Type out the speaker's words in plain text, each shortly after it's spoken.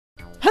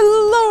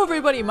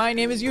everybody, my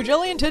name is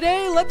Ugilly, and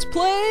today let's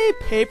play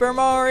Paper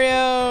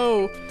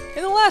Mario!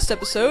 In the last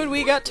episode,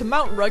 we got to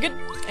Mount Rugged,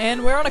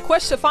 and we're on a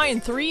quest to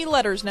find 3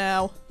 letters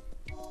now.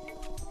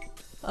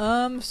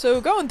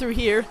 So going through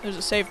here, there's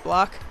a save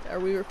block.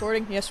 Are we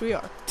recording? Yes, we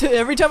are.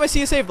 Every time I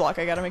see a save block,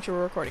 I gotta make sure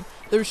we're recording.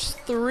 There's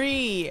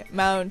 3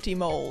 Mounty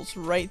moles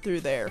right through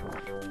there.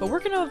 But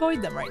we're gonna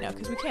avoid them right now,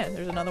 because we can.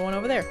 There's another one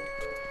over there.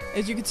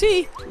 As you can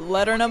see,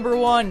 letter number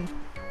 1.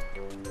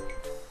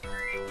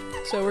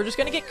 So we're just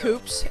gonna get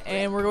Koops,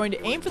 and we're going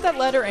to aim for that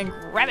letter and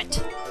grab it!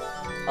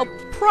 I'll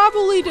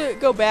probably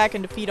go back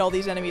and defeat all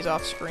these enemies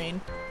off screen.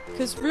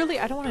 Because really,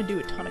 I don't want to do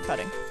a ton of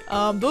cutting.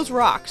 Those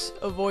rocks,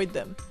 avoid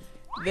them.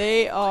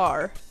 They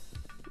are...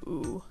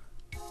 Ooh.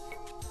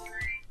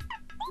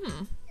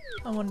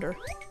 I wonder.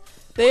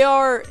 They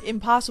are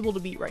impossible to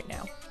beat right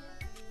now.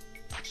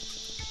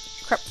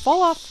 Crap,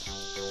 fall off!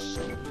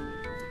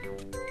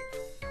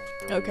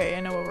 Okay,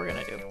 I know what we're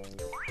gonna do.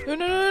 No,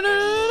 no, no, no, no,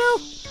 no,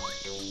 no!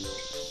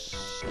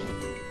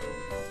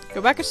 Go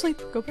back to sleep.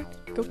 Go back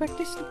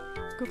to sleep.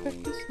 Go back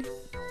to sleep.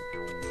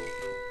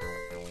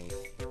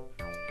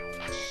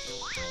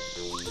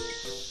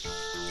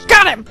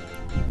 Got him!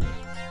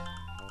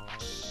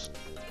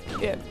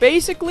 Yeah,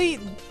 basically,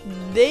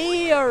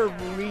 they are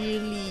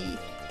really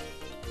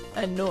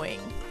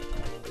annoying.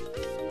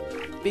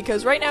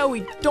 Because right now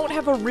we don't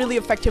have a really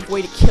effective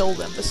way to kill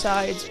them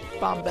besides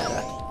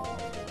Bombetta.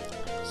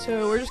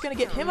 So we're just gonna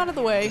get him out of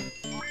the way.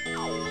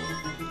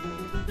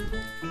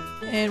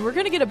 And we're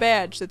gonna get a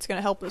badge that's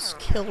gonna help us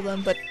kill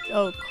them, but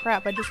oh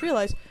crap, I just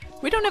realized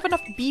we don't have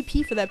enough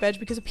BP for that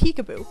badge because of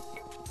Peekaboo.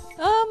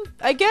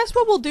 I guess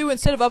what we'll do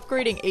instead of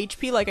upgrading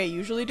HP like I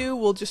usually do,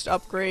 we'll just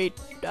upgrade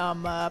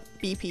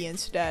BP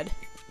instead.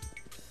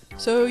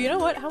 So you know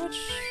what? How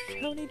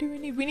many do we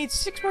need? We need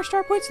 6 more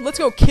star points? Let's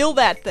go kill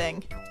that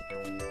thing!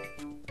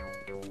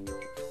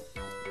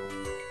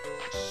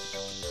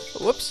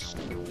 Whoops.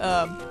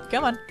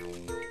 Come on.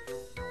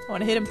 I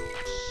wanna hit him.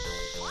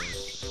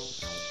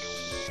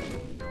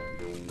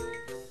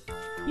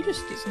 He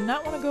just does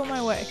not want to go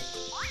my way.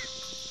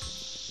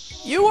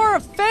 You are a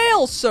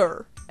fail,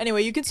 sir!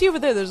 Anyway, you can see over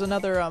there there's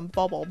another,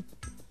 bubble.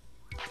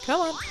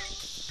 Come on.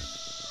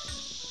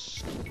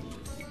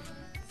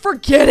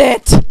 Forget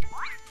it!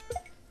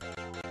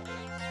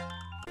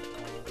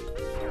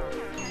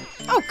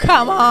 Oh,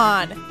 come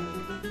on!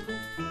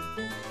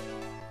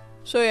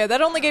 So yeah,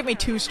 that only gave me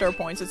 2 star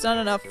points. It's not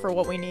enough for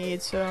what we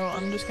need, so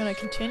I'm just gonna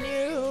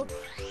continue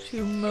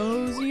to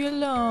mosey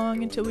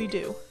along until we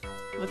do.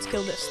 Let's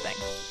kill this thing.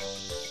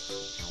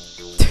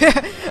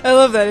 I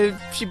love that.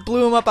 She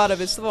blew him up out of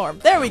his form.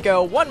 There we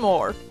go. 1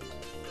 more.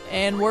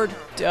 And we're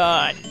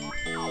done.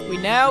 We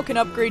now can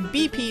upgrade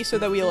BP so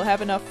that we'll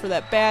have enough for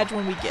that badge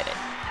when we get it.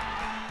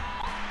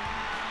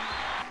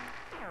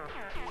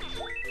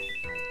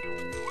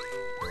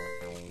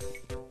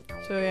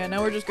 So yeah,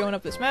 now we're just going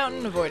up this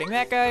mountain, avoiding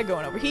that guy,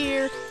 going over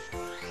here.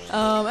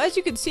 As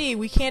you can see,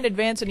 we can't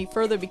advance any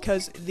further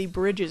because the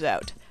bridge is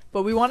out.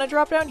 But we want to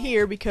drop down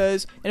here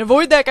because... And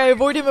avoid that guy!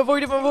 Avoid him!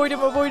 Avoid him! Avoid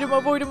him! Avoid him!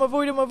 Avoid him!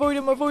 Avoid him! Avoid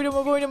him! Avoid him!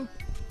 Avoid him!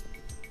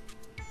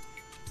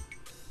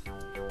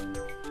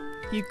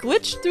 He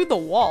glitched through the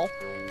wall.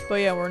 But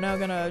yeah, we're now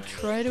gonna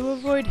try to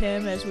avoid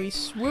him as we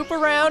swoop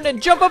around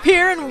and jump up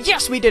here, and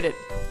yes, we did it!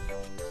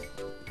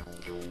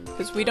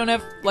 Because we don't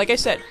have, like I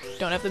said,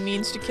 don't have the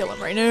means to kill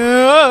him right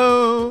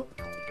now!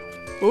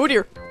 Oh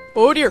dear!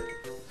 Oh dear!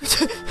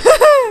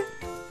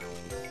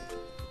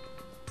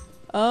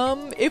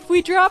 If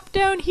we drop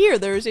down here,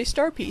 there's a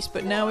star piece,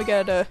 but now we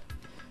gotta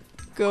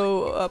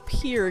go up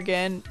here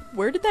again.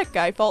 Where did that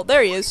guy fall?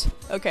 There he is.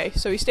 Okay,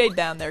 so he stayed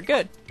down there.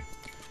 Good.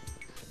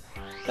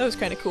 That was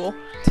kind of cool.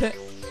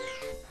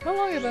 How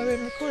long have I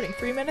been recording?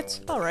 3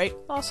 minutes? Alright,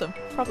 awesome.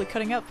 Probably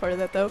cutting out part of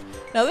that, though.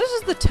 Now, this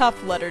is the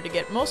tough letter to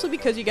get, mostly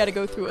because you gotta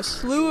go through a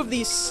slew of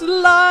these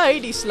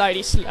slidey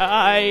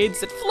slides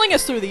that fling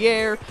us through the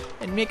air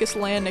and make us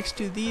land next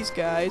to these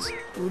guys.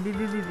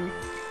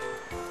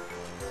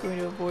 Going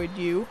to avoid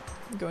you.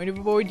 I'm going to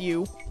avoid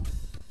you.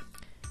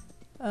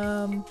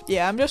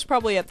 Yeah, I'm just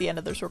probably at the end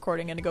of this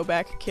recording gonna go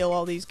back and kill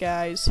all these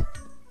guys.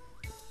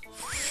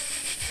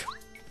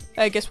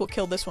 I guess we'll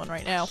kill this one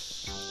right now.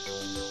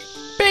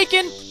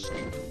 Bacon!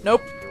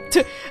 Nope.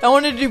 I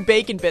wanted to do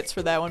bacon bits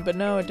for that one, but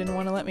no, it didn't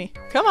want to let me.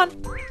 Come on!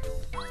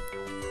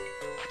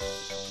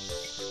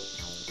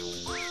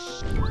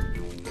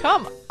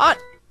 Come on!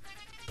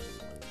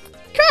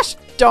 Gosh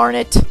darn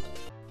it!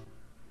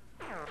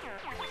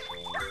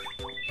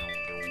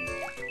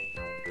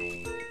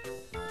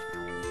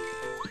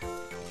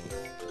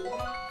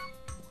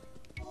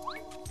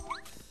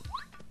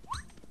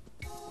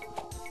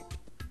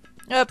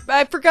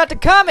 I forgot to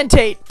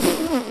commentate!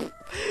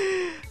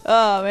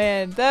 Oh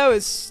man, that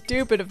was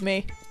stupid of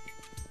me.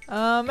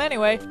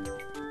 Anyway.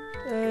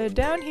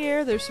 Down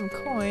here there's some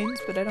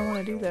coins, but I don't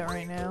want to do that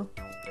right now.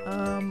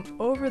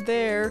 Over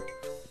there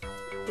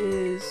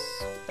is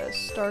a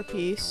star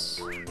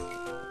piece.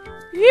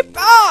 Yep!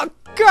 Oh,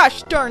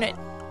 gosh darn it!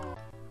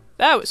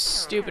 That was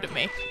stupid of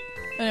me.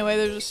 Anyway,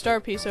 there's a star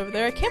piece over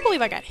there. I can't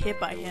believe I got hit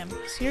by him.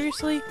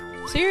 Seriously?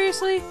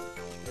 Seriously?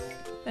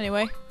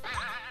 Anyway,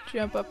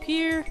 jump up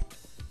here,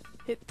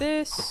 hit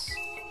this.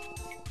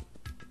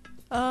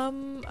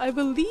 I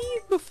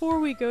believe before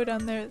we go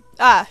down there...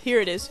 Ah,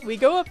 here it is. We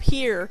go up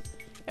here,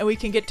 and we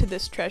can get to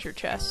this treasure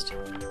chest.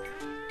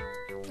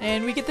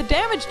 And we get the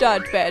damage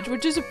dodge badge,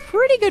 which is a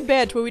pretty good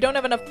badge, but we don't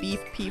have enough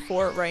BP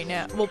for it right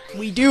now. Well,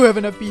 we do have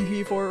enough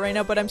BP for it right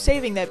now, but I'm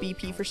saving that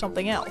BP for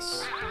something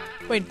else.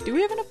 Wait, do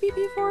we have enough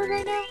BP for it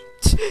right now?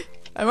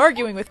 I'm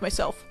arguing with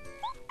myself.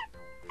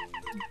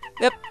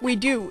 Yep, we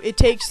do. It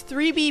takes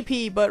 3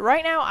 BP, but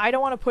right now I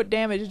don't want to put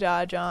damage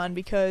dodge on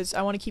because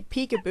I want to keep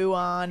peekaboo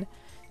on.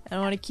 I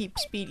want to keep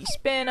speedy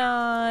spin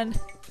on.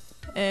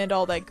 And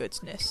all that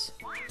goodness.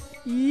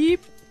 Yeep.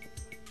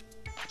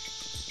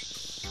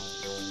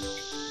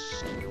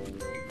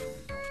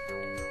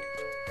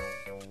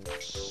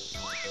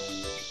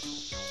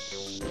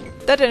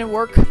 That didn't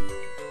work.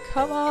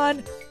 Come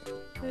on.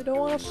 I don't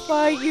want to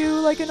fight you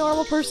like a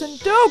normal person.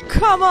 Don't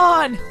come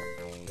on!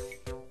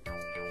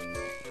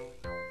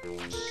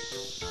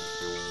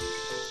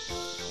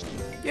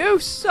 You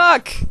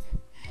suck!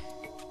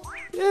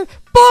 Blah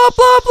blah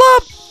blah!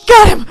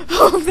 Got him!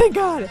 Oh, thank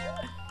God!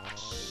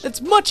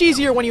 It's much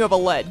easier when you have a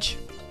ledge.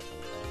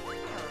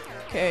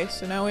 Okay,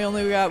 so now we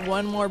only got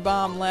one more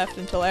bomb left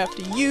until I have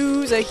to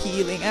use a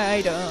healing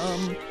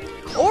item.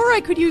 Or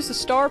I could use the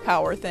star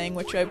power thing,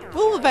 which I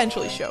will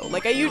eventually show.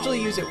 Like, I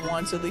usually use it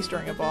once, at least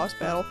during a boss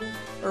battle.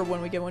 Or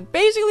when we get one.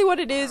 Basically what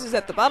it is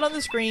at the bottom of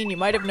the screen, you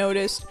might have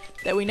noticed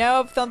that we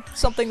now have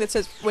something that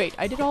says... Wait,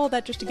 I did all of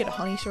that just to get a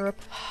honey syrup?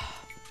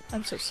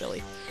 I'm so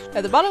silly.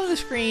 At the bottom of the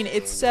screen,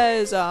 it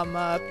says,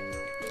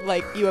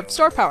 like, you have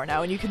star power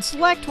now, and you can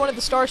select one of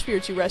the star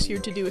spirits you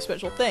rescued to do a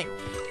special thing.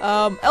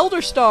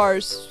 Elder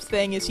Star's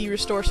thing is he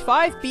restores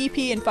 5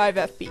 BP and 5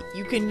 FP.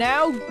 You can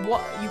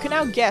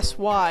now guess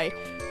why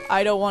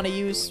I don't want to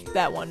use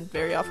that one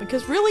very often,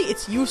 because really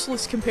it's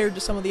useless compared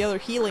to some of the other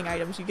healing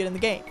items you get in the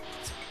game.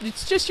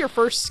 It's just your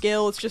first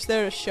skill, it's just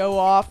there to show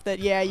off that,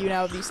 yeah, you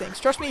now have these things.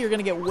 Trust me, you're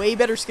gonna get way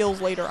better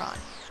skills later on.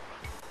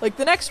 Like,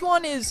 the next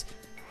one is...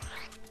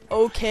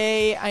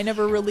 okay, I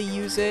never really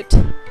use it.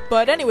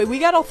 But anyway, we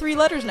got all 3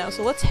 letters now,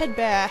 so let's head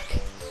back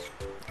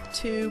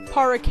to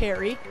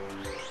Parakari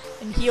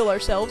and heal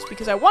ourselves,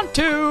 because I want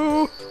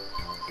to!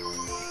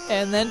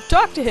 And then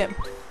talk to him.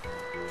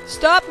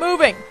 Stop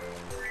moving!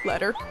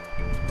 Letter.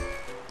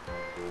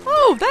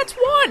 Oh, that's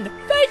 1!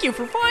 Thank you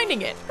for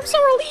finding it! I'm so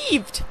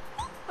relieved!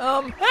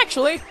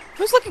 Actually, I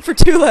was looking for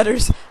 2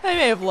 letters. I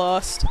may have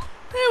lost.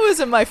 It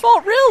wasn't my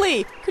fault,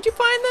 really! Could you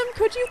find them?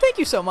 Could you? Thank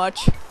you so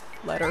much.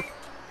 Letter.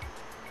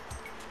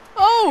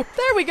 Oh,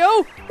 there we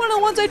go! One of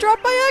the ones I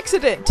dropped by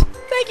accident!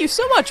 Thank you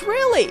so much,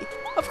 really!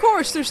 Of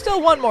course, there's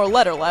still one more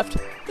letter left.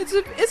 If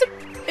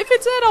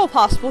it's at all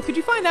possible, could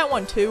you find that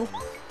one too?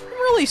 I'm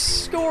really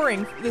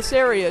scoring this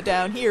area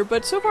down here,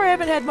 but so far I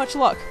haven't had much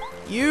luck.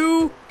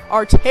 You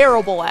are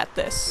terrible at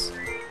this.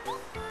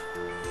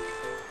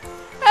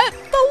 At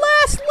the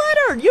last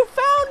letter! You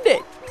found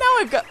it! Now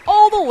I've got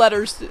all the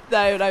letters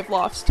that I've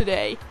lost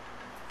today.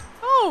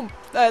 Oh,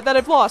 that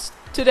I've lost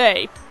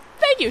today.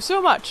 Thank you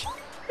so much.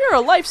 You're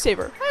a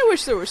lifesaver. I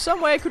wish there was some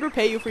way I could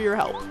repay you for your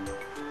help.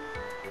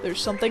 There's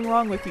something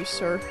wrong with you,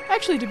 sir.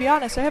 Actually, to be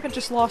honest, I haven't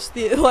just lost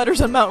the letters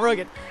on Mount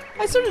Rugged.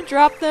 I sort of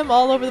dropped them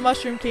all over the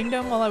Mushroom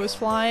Kingdom while I was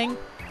flying.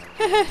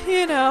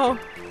 You know.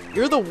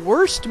 You're the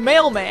worst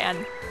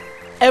mailman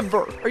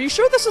ever. Are you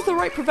sure this is the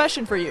right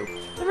profession for you?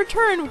 In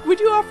return, would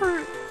you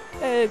offer...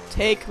 let's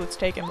take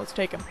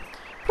him.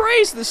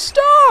 Praise the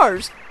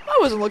stars! I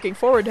wasn't looking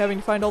forward to having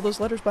to find all those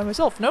letters by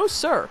myself. No,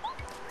 sir.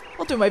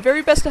 I'll do my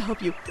very best to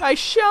help you. You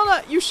shall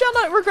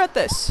not regret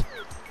this.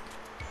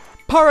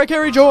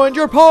 Parakari joined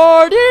your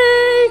party!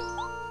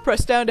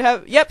 Press down to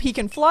have... Yep, he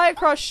can fly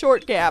across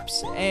short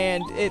gaps,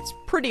 and it's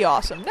pretty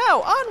awesome.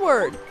 Now,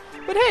 onward!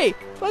 But hey,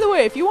 by the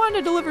way, if you want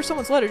to deliver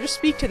someone's letter, just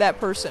speak to that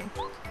person.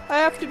 I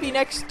have to be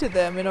next to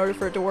them in order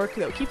for it to work,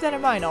 though. Keep that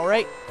in mind,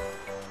 alright?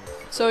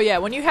 So yeah,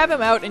 when you have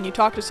him out and you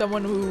talk to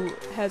someone who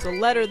has a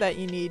letter that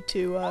you need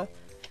to,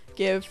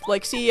 give,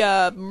 like, see,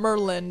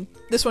 Merlin.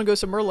 This one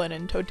goes to Merlin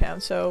in Toad Town,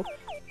 so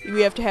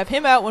we have to have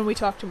him out when we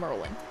talk to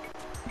Merlin.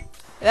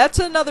 That's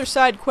another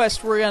side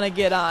quest we're gonna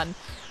get on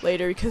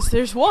later, because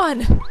there's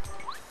one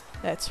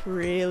that's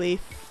really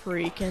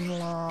freaking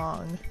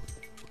long.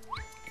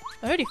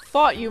 I already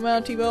fought you,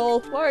 Mounty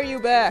Bull. Why are you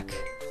back?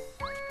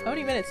 How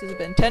many minutes has it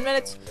been? 10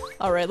 minutes?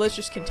 Alright, let's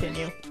just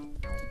continue.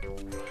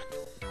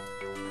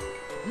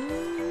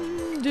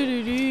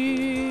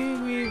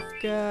 We've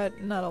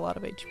got not a lot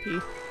of HP.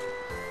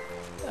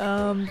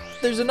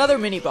 There's another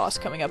mini-boss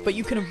coming up, but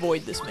you can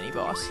avoid this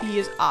mini-boss. He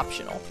is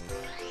optional,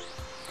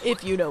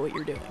 if you know what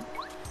you're doing.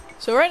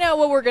 So right now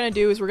what we're gonna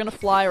do is we're gonna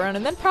fly around,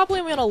 and then probably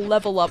I'm gonna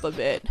level up a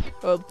bit.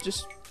 Or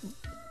just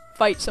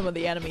fight some of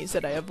the enemies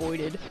that I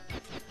avoided,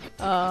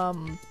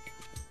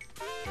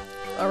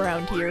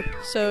 around here.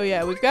 So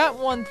yeah, we've got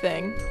one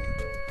thing.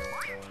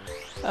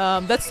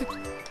 That's the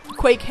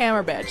Quake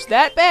Hammer badge.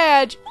 That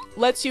badge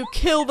lets you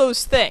kill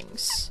those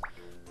things.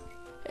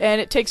 And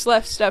it takes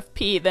less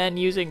FP than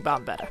using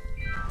Bombetta.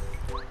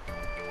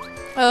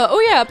 Oh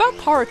yeah, about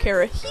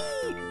Parakara.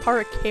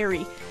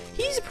 Paracari.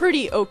 He's a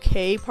pretty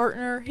okay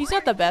partner. He's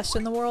not the best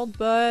in the world,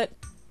 but,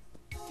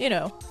 you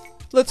know.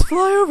 Let's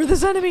fly over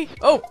this enemy!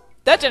 Oh,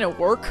 that didn't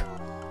work.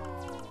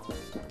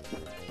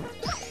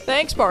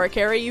 Thanks,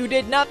 Paracari, you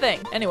did nothing.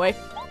 Anyway,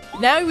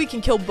 now we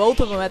can kill both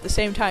of them at the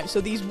same time,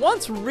 so these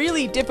once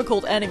really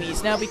difficult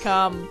enemies now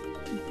become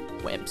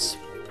wimps.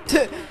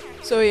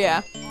 So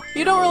yeah,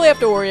 you don't really have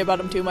to worry about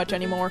them too much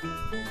anymore.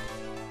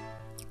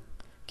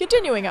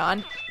 Continuing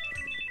on.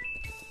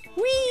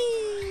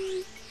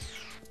 Whee!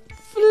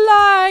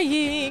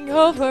 Flying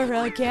over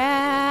a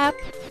gap.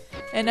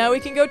 And now we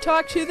can go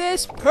talk to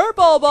this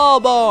purple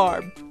bulb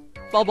orb.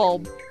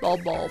 Bulb.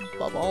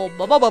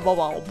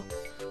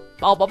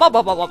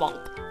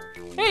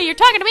 Hey, you're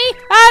talking to me?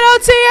 I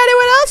don't see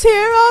anyone else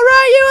here. All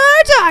right, you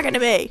are talking to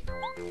me.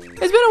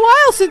 It's been a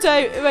while since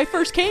I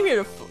first came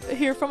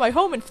here from my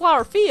home in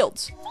Flower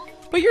Fields.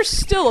 But you're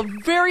still the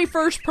very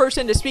first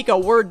person to speak a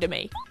word to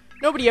me.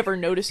 Nobody ever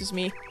notices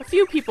me. A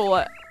few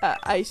people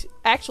I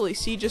actually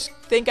see just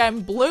think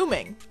I'm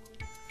blooming.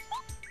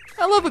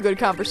 I love a good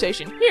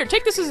conversation. Here,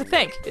 take this as a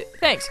thanks.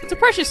 It's a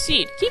precious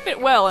seed. Keep it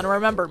well and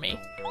remember me.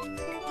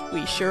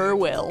 We sure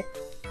will.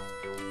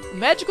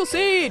 Magical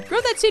seed!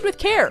 Grow that seed with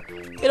care.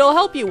 It'll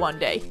help you one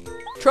day.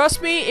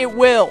 Trust me, it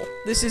will.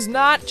 This is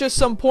not just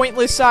some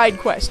pointless side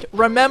quest.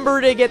 Remember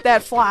to get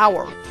that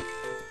flower.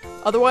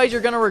 Otherwise, you're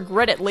gonna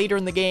regret it later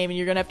in the game and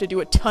you're gonna have to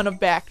do a ton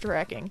of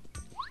backtracking.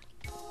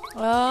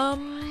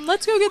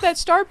 Let's go get that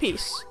star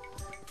piece.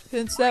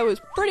 Since that was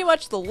pretty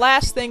much the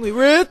last thing we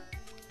were...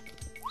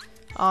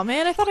 Aw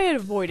man, I thought I had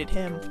avoided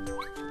him.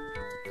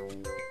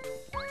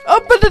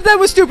 Oh, but that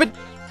was stupid!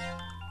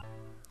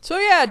 So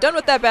yeah, done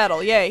with that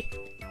battle, yay.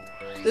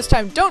 This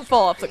time, don't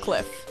fall off the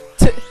cliff.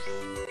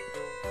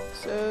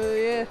 So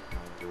yeah.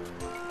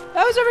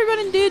 How's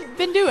everybody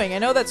been doing? I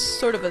know that's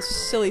sort of a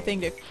silly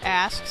thing to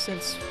ask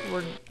since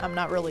I'm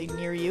not really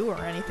near you or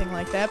anything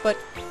like that, but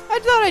I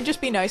thought I'd just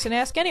be nice and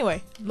ask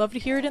anyway. Love to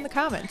hear it in the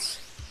comments.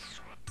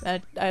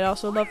 I'd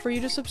also love for you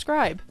to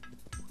subscribe.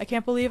 I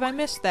can't believe I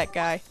missed that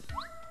guy.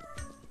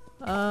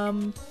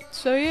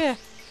 So yeah.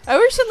 I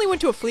recently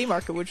went to a flea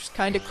market, which was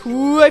kinda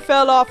cool. I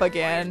fell off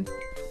again.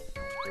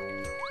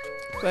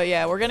 But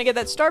yeah, we're gonna get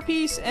that star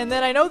piece, and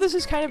then I know this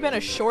has kind of been a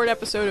short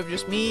episode of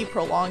just me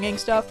prolonging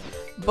stuff,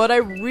 but I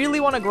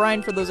really want to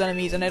grind for those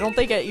enemies, and I don't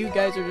think you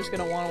guys are just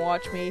gonna want to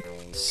watch me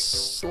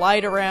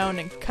slide around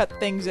and cut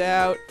things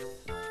out.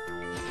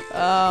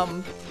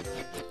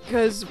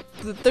 Because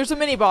there's a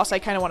mini-boss I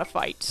kind of want to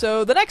fight.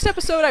 So the next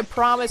episode, I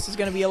promise, is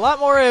gonna be a lot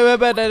more...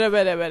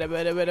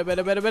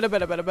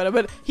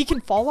 He can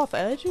fall off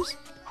edges?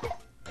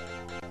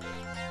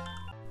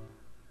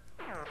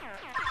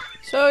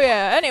 So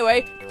yeah,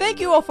 anyway, thank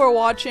you all for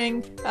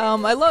watching.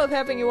 I love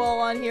having you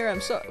all on here.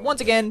 Once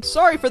again,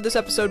 sorry for this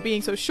episode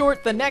being so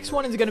short. The next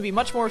one is going to be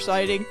much more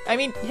exciting. I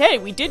mean, hey,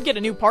 we did get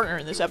a new partner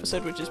in this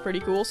episode, which is pretty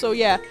cool. So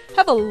yeah,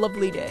 have a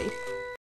lovely day.